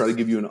 I'm going to try to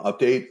give you an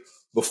update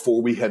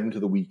before we head into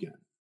the weekend.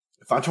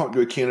 If I talk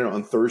to a candidate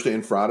on Thursday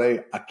and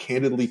Friday, I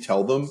candidly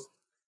tell them,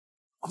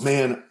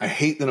 man, I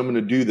hate that I'm going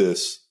to do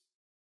this,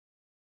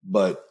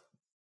 but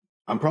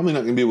I'm probably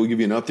not going to be able to give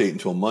you an update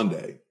until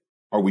Monday.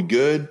 Are we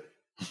good?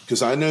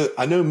 Because I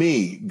know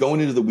me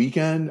going into the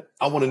weekend,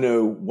 I want to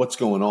know what's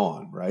going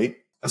on, right?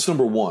 That's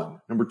number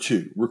one. Number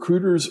two,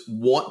 recruiters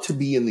want to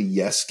be in the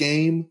yes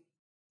game,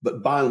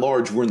 but by and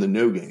large, we're in the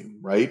no game,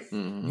 right?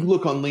 Mm-hmm. You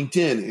look on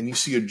LinkedIn and you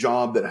see a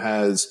job that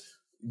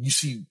you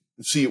see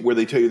see it where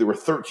they tell you there were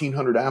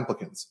 1,300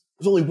 applicants.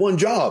 There's only one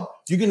job.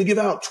 You're going to give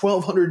out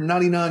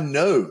 1,299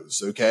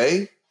 no's.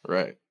 Okay.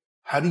 Right.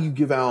 How do you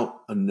give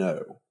out a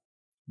no?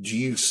 Do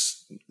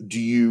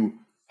you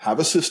have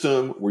a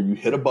system where you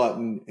hit a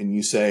button and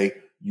you say,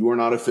 you are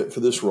not a fit for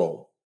this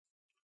role?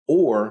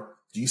 Or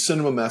do you send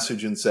them a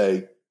message and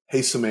say,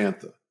 hey,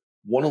 Samantha,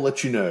 want to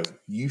let you know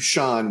you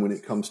shine when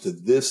it comes to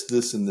this,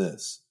 this, and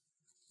this.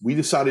 We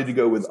decided to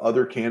go with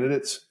other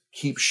candidates.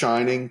 Keep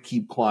shining,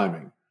 keep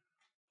climbing.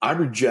 I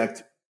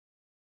reject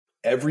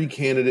every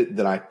candidate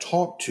that I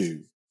talk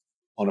to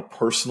on a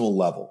personal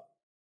level.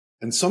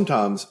 And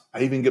sometimes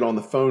I even get on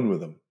the phone with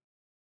them.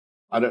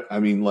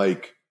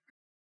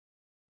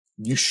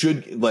 You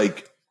should,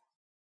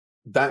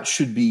 that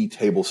should be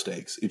table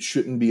stakes. It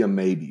shouldn't be a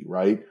maybe,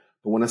 right?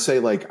 But when I say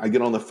I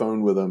get on the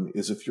phone with them,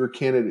 is if you're a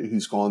candidate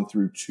who's gone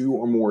through 2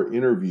 or more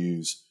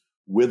interviews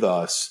with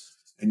us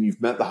and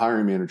you've met the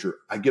hiring manager,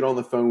 I get on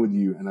the phone with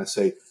you and I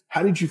say,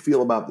 how did you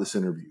feel about this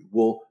interview?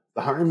 Well,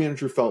 the hiring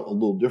manager felt a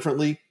little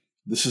differently.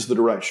 This is the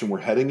direction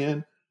we're heading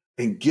in,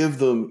 and give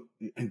them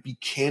and be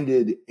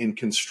candid and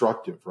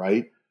constructive,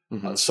 right?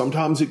 Mm-hmm.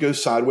 Sometimes it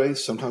goes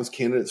sideways. Sometimes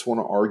candidates want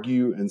to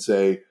argue and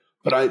say,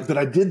 but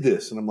I did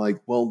this. And I'm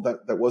like, well,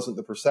 that wasn't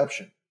the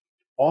perception.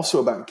 Also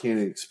about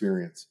candidate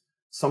experience,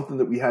 something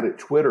that we had at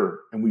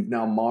Twitter and we've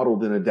now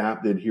modeled and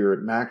adapted here at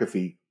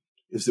McAfee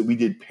is that we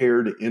did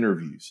paired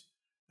interviews.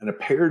 And a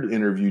paired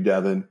interview,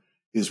 Devin,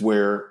 is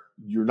where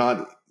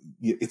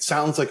it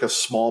sounds like a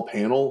small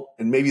panel,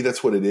 and maybe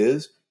that's what it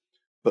is.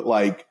 But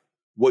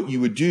what you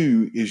would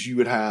do is you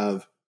and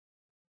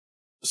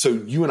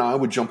I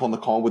would jump on the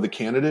call with a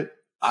candidate.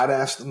 I'd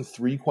ask them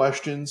 3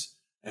 questions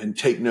and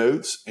take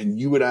notes, and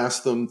you would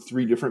ask them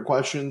 3 different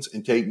questions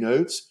and take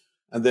notes.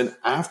 And then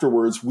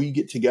afterwards, we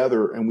get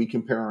together and we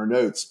compare our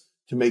notes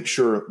to make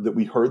sure that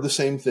we heard the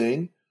same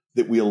thing,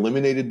 that we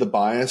eliminated the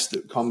bias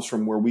that comes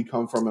from where we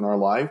come from in our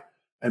life,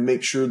 and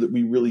make sure that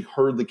we really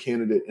heard the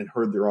candidate and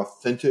heard their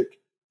authentic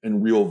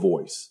and real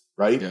voice,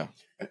 right? Yeah.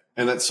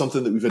 And that's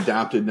something that we've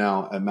adapted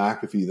now at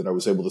McAfee that I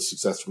was able to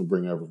successfully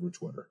bring over from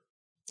Twitter.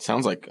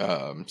 Sounds like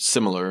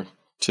similar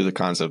to the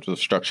concept of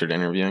structured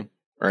interviewing,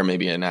 or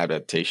maybe an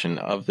adaptation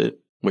of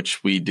it,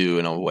 which we do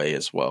in a way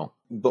as well.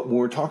 But when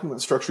we're talking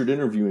about structured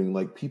interviewing,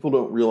 people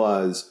don't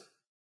realize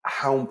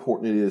how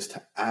important it is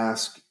to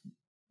ask,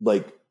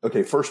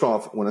 okay, first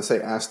off, when I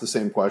say ask the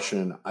same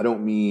question, I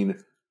don't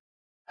mean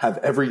have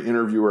every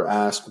interviewer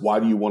ask, why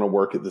do you want to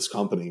work at this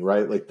company,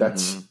 right?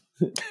 That's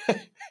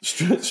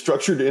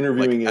structured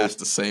interviewing ask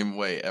the same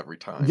way every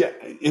time. Yeah,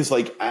 is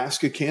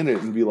ask a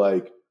candidate and be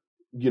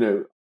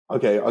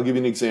okay, I'll give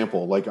you an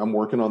example. I'm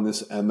working on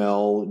this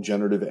ML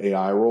generative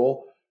AI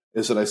role,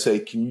 is that I say,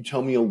 can you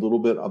tell me a little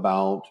bit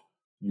about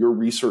your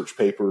research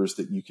papers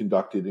that you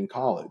conducted in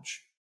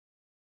college?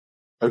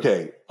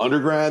 Okay,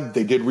 undergrad,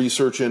 they did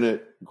research in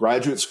it.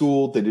 Graduate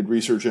school, they did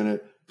research in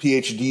it.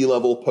 PhD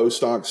level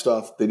postdoc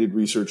stuff, they did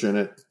research in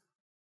it.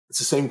 It's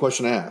the same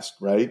question asked,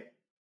 right?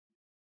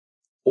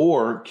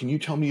 Or can you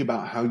tell me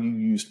about how you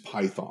used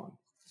Python?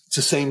 It's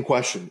the same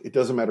question. It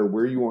doesn't matter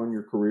where you are in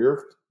your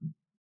career.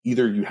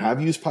 Either you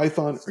have used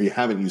Python or you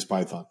haven't used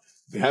Python.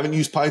 If you haven't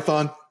used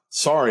Python,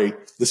 sorry,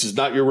 this is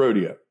not your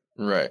rodeo.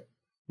 Right.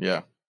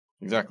 Yeah,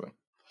 exactly.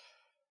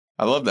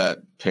 I love that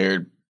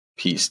paired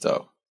piece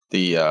though.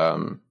 The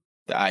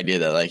idea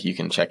that you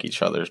can check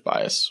each other's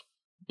bias,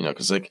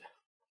 because it's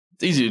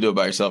easy to do it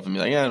by yourself and be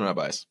like, yeah, I'm not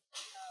biased.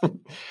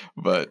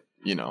 But,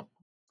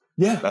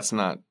 yeah, it's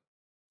not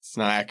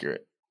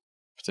accurate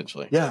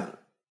potentially. Yeah.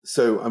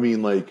 So,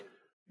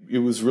 it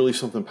was really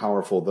something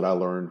powerful that I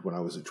learned when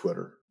I was at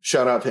Twitter.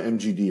 Shout out to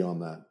MGD on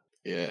that.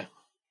 Yeah.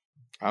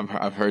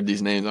 I've heard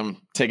these names. I'm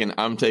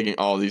taking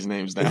all these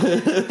names down.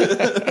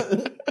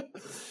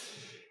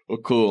 Well,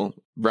 cool.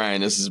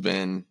 Brian, this has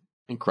been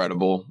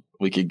incredible.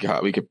 We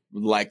could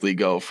likely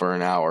go for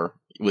an hour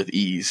with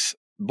ease,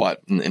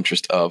 but in the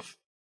interest of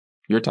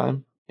your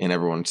time and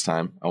everyone's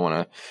time, I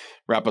want to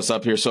wrap us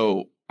up here.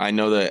 So I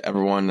know that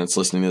everyone that's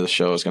listening to the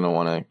show is going to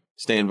want to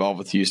stay involved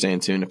with you, stay in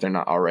tune if they're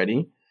not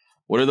already.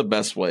 What are the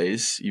best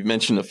ways? You've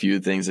mentioned a few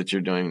things that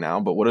you're doing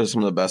now, but what are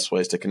some of the best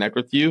ways to connect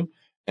with you?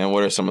 And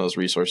what are some of those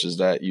resources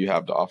that you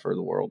have to offer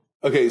the world?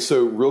 Okay,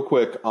 so real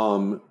quick,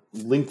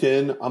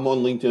 LinkedIn. I'm on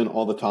LinkedIn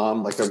all the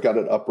time. I've got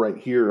it up right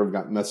here. I've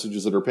got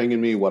messages that are pinging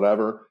me,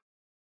 whatever.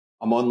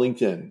 I'm on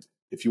LinkedIn.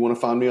 If you want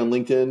to find me on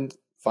LinkedIn,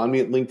 find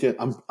me at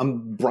LinkedIn.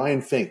 I'm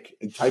Brian Fink.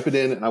 And type it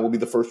in and I will be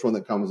the first one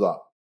that comes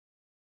up.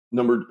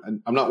 I'm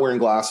not wearing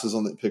glasses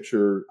on that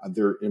picture.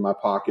 They're in my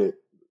pocket.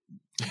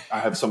 I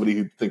have somebody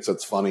who thinks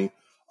that's funny.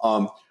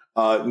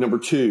 Number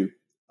 2,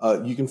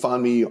 you can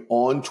find me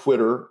on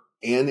Twitter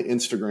and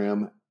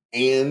Instagram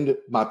and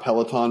my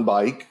Peloton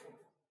bike,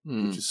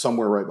 which is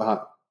somewhere right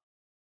behind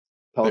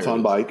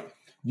Peloton bike.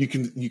 You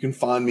can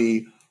find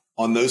me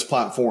on those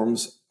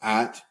platforms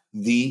at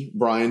the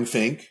Brian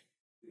Fink.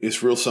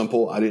 It's real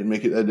simple. I didn't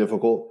make it that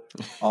difficult.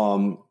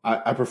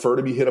 I prefer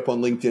to be hit up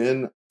on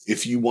LinkedIn.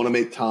 If you want to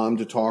make time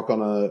to talk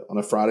on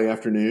a Friday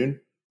afternoon,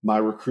 my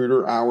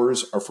recruiter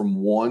hours are from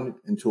 1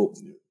 until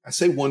I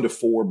say 1 to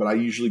 4, but I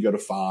usually go to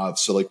 5.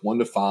 So like 1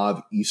 to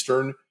 5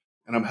 Eastern.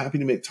 And I'm happy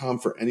to make time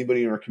for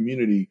anybody in our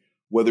community,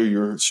 whether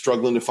you're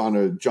struggling to find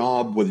a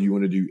job, whether you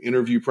want to do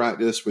interview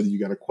practice, whether you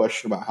got a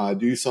question about how I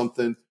do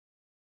something.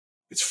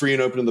 It's free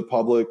and open to the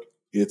public.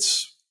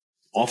 It's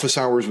office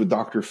hours with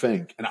Dr.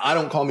 Fink. And I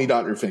don't call me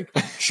Dr. Fink.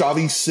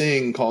 Shavi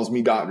Singh calls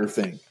me Dr.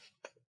 Fink.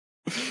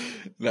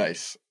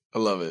 Nice. I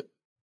love it.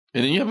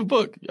 And then you have a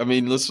book. I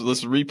mean, let's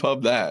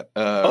repub that.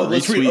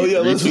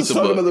 Let's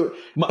talk about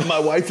my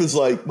wife is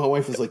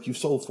like, you've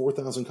sold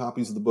 4,000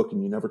 copies of the book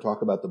and you never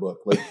talk about the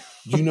book. Like,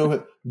 do you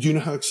know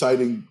how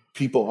exciting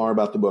people are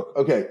about the book?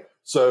 Okay.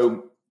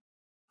 So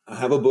I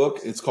have a book.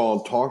 It's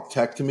called Talk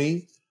Tech to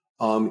Me.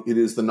 It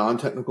is the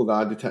non-technical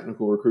guide to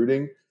technical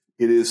recruiting.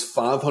 It is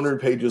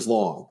 500 pages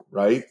long,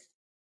 right?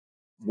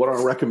 What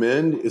I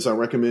recommend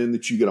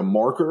that you get a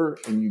marker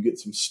and you get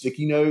some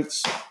sticky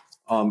notes.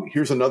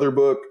 Here's another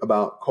book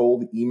about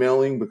cold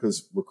emailing,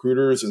 because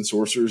recruiters and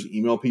sourcers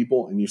email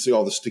people and you see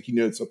all the sticky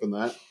notes up in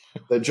that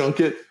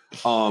junket.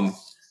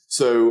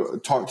 So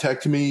Talk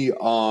Tech to Me.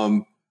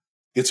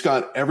 It's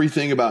got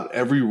everything about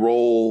every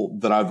role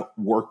that I've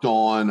worked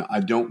on.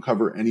 I don't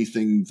cover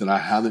anything that I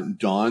haven't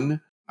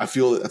done. I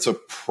feel that's a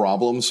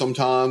problem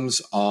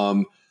sometimes.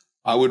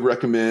 I would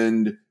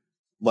recommend,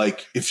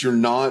 like, if you're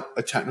not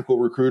a technical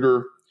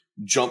recruiter,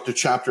 jump to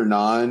chapter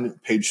 9,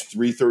 page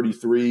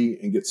 333,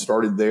 and get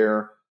started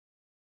there.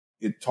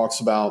 It talks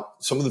about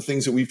some of the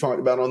things that we've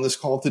talked about on this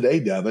call today,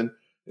 Devin,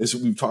 is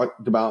that we've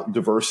talked about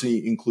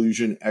diversity,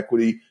 inclusion,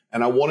 equity,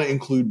 and I want to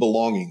include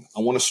belonging. I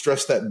want to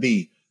stress that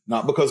B,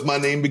 not because my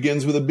name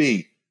begins with a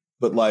B,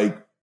 but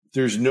like,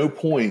 there's no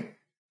point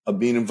of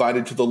being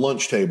invited to the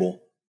lunch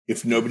table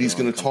if nobody's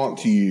going to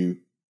talk to you.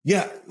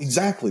 Yeah,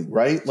 exactly.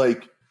 Right.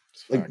 Like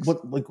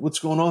what's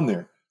going on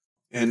there?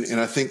 And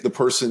I think the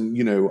person,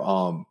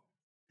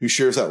 who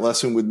shares that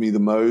lesson with me the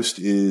most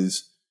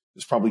is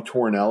probably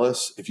Torrin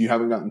Ellis. If you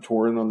haven't gotten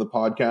Torrin on the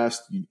podcast,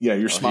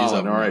 you're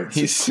smiling. All right.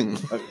 He's hiding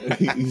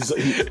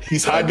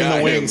in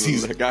the wings.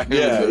 He's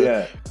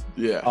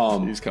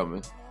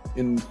coming.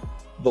 And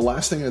the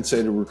last thing I'd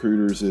say to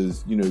recruiters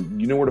is, you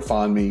know where to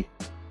find me.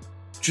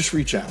 Just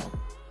reach out.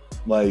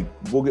 Like,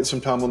 we'll get some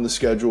time on the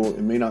schedule.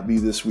 It may not be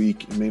this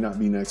week. It may not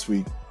be next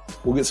week.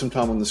 We'll get some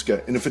time on the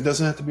schedule. And if it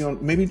doesn't have to be on,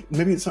 maybe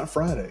it's not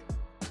Friday.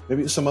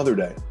 Maybe it's some other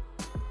day.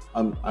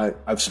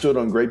 I've stood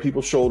on great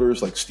people's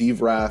shoulders like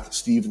Steve Rath,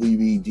 Steve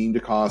Levy, Dean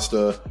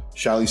DaCosta,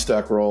 Shally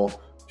Steckrell,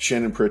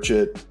 Shannon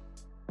Pritchett.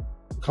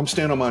 Come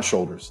stand on my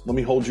shoulders. Let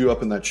me hold you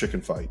up in that chicken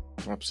fight.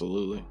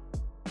 Absolutely.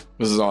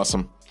 This is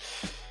awesome.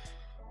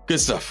 Good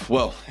stuff.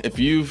 Well, if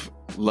you've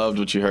loved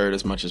what you heard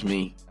as much as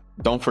me,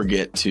 don't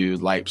forget to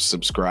like,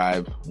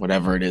 subscribe,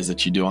 whatever it is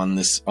that you do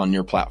on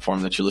your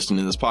platform that you're listening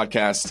to this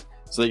podcast,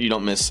 so that you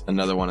don't miss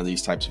another one of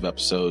these types of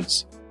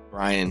episodes.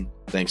 Brian,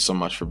 thanks so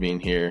much for being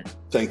here.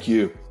 Thank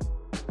you.